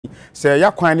se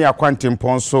yakwan ne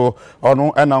akwantimpon so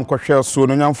ono ena nkohwe so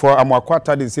no nyamfo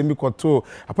Amoako-Attah de se mi koto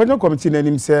apanya committee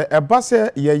nanim se eba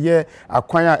se yeye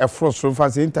akwan a efrosro fa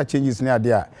se interchanges ne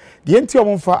ade a de enti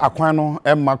omfa akwan no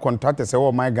emma contract se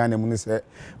wo man Ghana mu ne se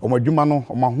omadwuma no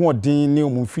omahoodin ne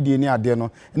omfidie ne ade no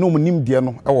ene omnim de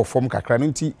no e wo fom kakra no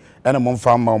nti ene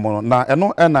momfa ma mo na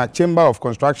eno ena Chamber of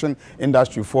Construction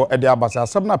Industry for ede abasa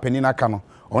sabna penina aka no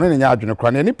ono ne nya adwene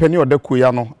kra ne peni odaku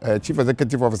ya no Chief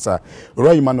Executive Officer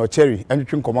Royman Cherry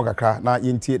entwe nkomo kakra na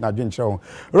yentie na adwenkyere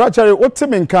ho Cherry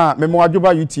otime nka memo adwoba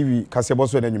UTV kasebo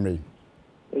so na nwumre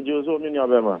ejozo mi ni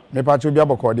abema me pa cho bi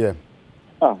aboko de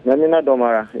nyame na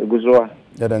domara eguzoa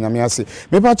da nyame ase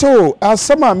me pa cho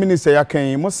asema minister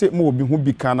yakan mo se mo obi hu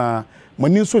bi kana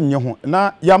mani so nye ho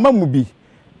na yama mu bi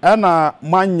ana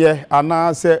manye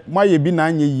ana se maye bi na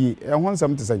anye yi ho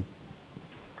nsam tesai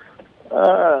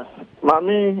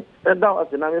mami eda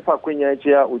wase na me fa kwenya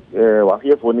achia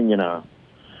wahefo ni nyina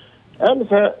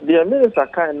se the minister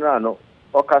kan na no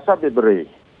okasa bebre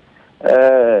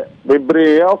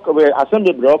bebre asem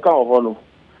bebre oka ho no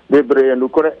bebre no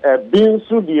kore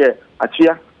binsu de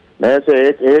achia na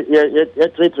se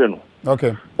tretre no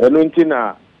okay enu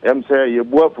ntina se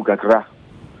yebu afu kakra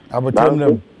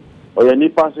abotemnem oya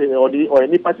nipa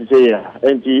se ya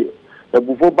enti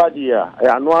ebufo badia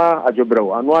anwa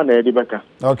adwobrew anwa na edibeka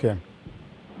okay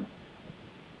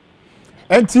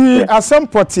enti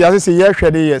asempoti asese ye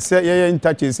hwede ye se ye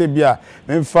interchange se bia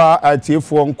memfa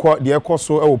atiefo nko de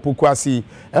ekoso e wopoku asi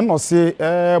eno se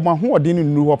mahoodin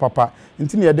nnu ho papa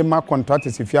enti ne yede ma contract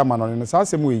se fia ma no ne sa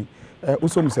asem yi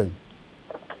usom sen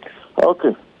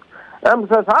okay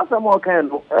se sa asem o kan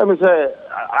no se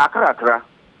akarakra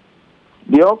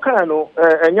de o kan no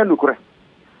enya nukure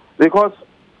because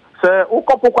se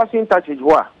ukopoku asi interchange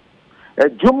ho a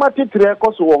jumati tre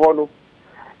ekoso wo ho no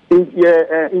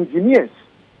engineers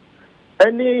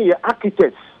any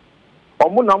architects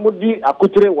omuna mudi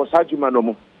akutre wasajuma no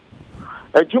mu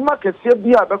ejuma kese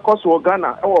bia because wo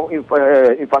Ghana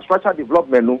infrastructure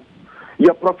development no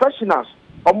your professionals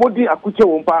omudi akuche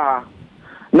wo mpa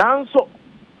nanso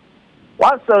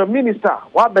was a minister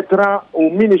wa betra o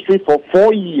ministry for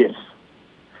 4 years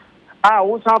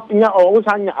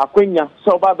usanya akwenya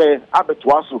so babe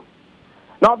abetwaso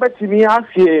na obetimi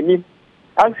afie ni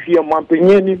afie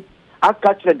mampenyeni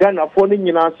aka kire Ghana for ni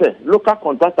nyina se local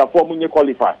contractor for munye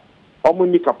qualify or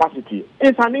munye capacity.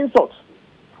 It's an insult,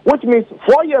 which means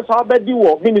 4 years already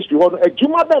work ministry or a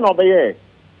juma ben obey.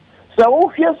 So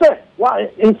here say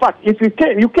why in fact if you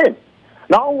came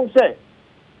now we say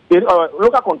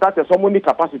local contractor for munye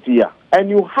capacity here and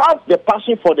you have the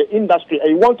passion for the industry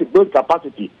and you want to build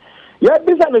capacity. Yeah,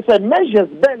 business said measures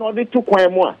ben order to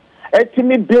kwemo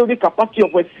ultimate build the capacity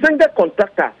of a single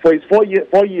contractor for his 4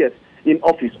 years in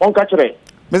office. On catchere.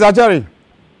 Mr. Jerry.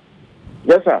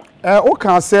 Yes, sir. O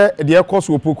can say the course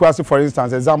will put for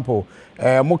instance, example,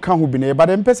 Moka Hubine, but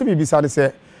then person be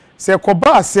say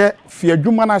Koba say fear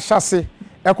Jumana chassis,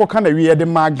 Echo can we the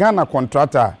Magana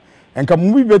contractor, and come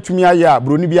move to me a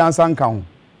Bruni Biansan count.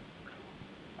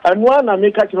 And one I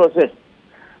make catcher say,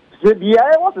 the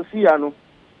I want to see Anu.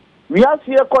 We are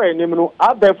here coin him no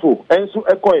abefo enso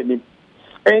ekoy him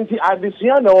enti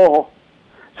adisia na ho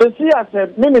so see as a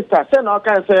minister say na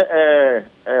kan say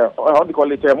how do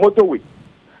call it motorway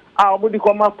obodi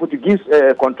come Portuguese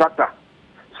contractor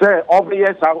say over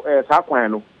years sa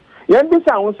kwan no yen bi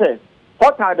say won say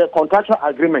what are the contractual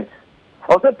agreements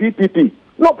or say PPP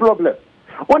no problem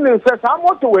when you say sa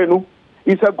motorway no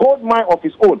is a gold mine of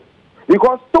its own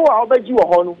because to obeji wo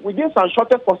ho no within some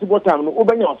shortest possible time no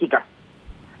obenya ofika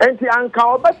enti anka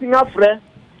obasinya frɛ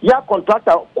ya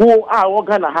contractor ko a wo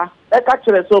Ghana ha e ka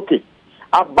kire say okay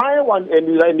aban one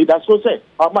and that so say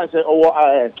aban say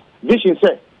vision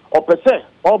say or per se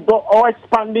or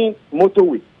expanding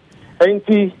motorway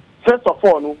enti first of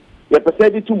all no ye per se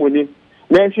di tumoni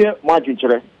na hwe margin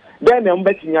kire then na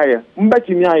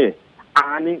mbetinya ye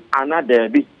ani another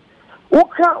bi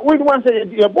uka we want say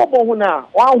ye bobo hu na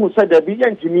wa hu say there be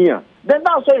yentimi a then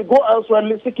that's why you go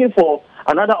elsewhere seeking for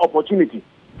another opportunity.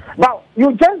 But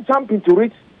you just jump into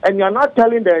it and you're not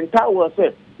telling the entire world,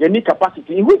 say, you need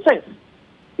capacity. In which sense?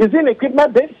 Is it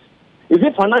equipment based? Is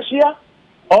it financial?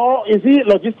 Or is it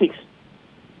logistics?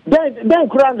 Then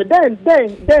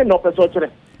no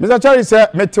person. Mr. Cherry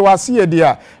said, Metewasi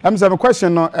dear. I'm saying a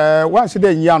question. Why should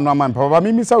they yarn no man?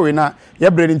 Probably Miss Awena, your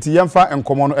brain into Yamfa and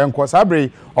Common and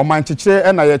Quasabre, or my teacher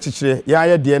and I teacher,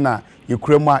 ya Diana, you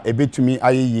crema a bit to me,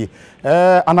 aye.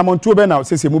 And I'm on two now,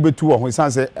 says you move to who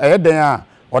sounds a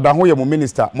or the whole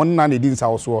minister, Monani didn't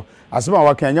also. As well,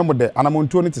 I can yamu de, and I'm on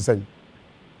 20 to say.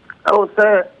 I would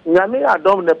say, Yami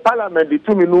Adom, the parliament, the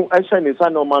 2 minutes, I shine his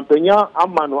son on Mampenia,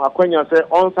 Amano, Aquenia, say,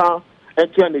 on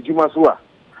etu an ejuma so a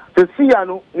se sia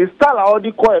no ni style a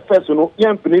odi call first no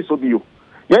yen pini so bio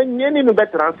yen nyeni no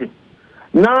betranse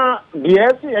na de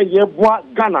ese ye boa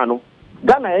Ghana no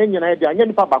Ghana yen nyina de anya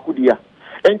nipa bakodia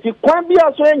enti kwan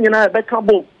bia so yen nyina be ka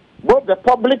both the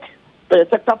public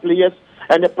sector players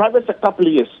and the private sector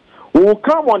players will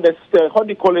come on the how do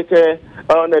you call it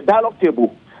on the dialogue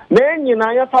table. Then you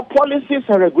know for policies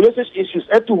and regulations issues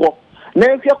etu ho.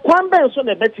 Na if you kwan ben so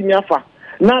na betimi afa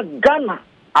na Ghana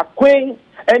akwen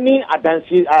any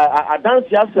adansi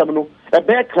asem no e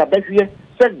be kra behwe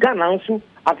se Ghana nso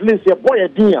at least ye boy ye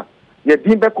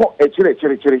din be ko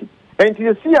chire. And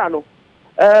you see ano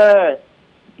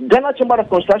Ghana Chamber of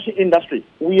Construction Industry,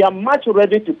 we are much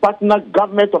ready to partner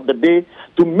government of the day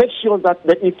to make sure that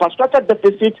the infrastructure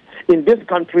deficit in this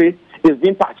country is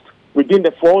being patched within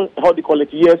the 4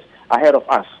 years ahead of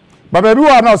us. But we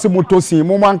are now saying mutosi,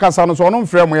 mumanka sano so onom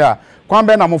frame ya.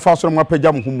 Kwambe na mufaso mo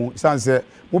pagya mo humu, sanse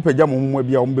mo pagya mo humu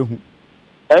bia ombehu.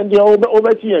 And the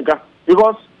obeti enka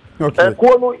because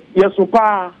kono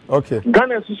yesupa. Okay.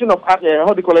 Ghana Institution of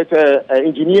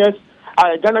engineers,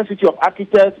 Ghana Institute of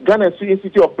Architects, Ghana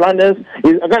Institute of Planners,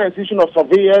 Ghana Institution of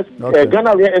Surveyors,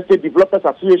 Ghana Real Estate Developers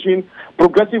Association,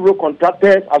 Progressive Road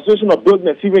Contractors, Association of Building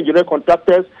and Civil Engineering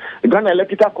Contractors, Ghana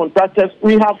Electrical Contractors.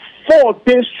 We have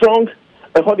 14 strong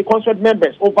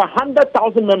members, over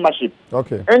 100,000 membership.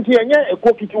 Okay. And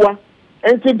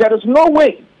there is no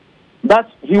way that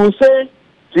he will say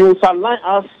he will align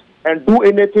us and do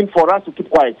anything for us to keep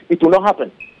quiet. It will not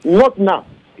happen. Not now.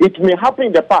 It may happen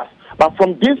in the past. But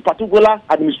from this particular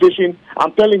administration,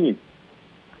 I'm telling you,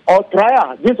 or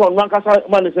try this on Mankasa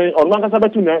man is saying on Mankasa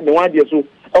between the 1 year so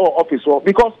office.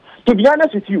 Because to be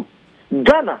honest with you,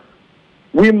 Ghana,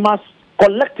 we must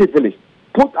collectively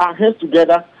put our hands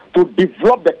together to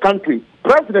develop the country.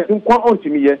 President Nkwa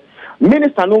Ontimiye,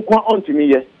 Minister Nkwa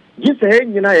Ontimiye,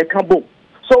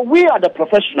 so we are the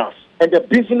professionals and the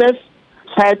business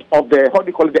side of the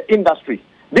industry.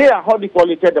 They are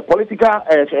the political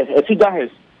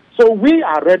figureheads. So we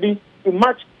are ready to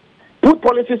put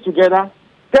policies together,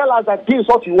 tell us that this is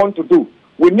what you want to do.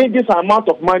 We need this amount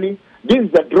of money, this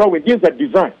is the drawing, this is the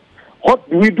design. What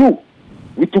do we do?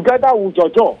 We together with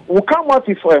Jojo, we'll come out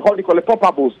with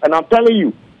propables, and I'm telling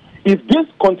you, if this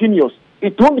continues,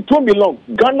 it won't be long.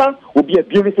 Ghana will be a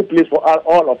beautiful place for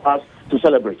all of us to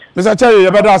celebrate. Mr. Cherry,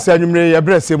 you better say anymore, you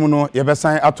better say muno, you better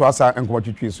say atuasa and what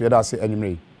you choose, you better say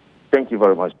anymore. Thank you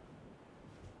very much.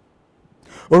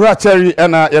 Ora Cherry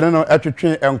ena yene no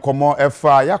atwetwe enkomo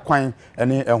efa yakwan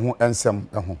ene eho ensem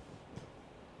eho.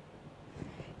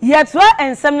 Yetwa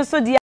ensem no so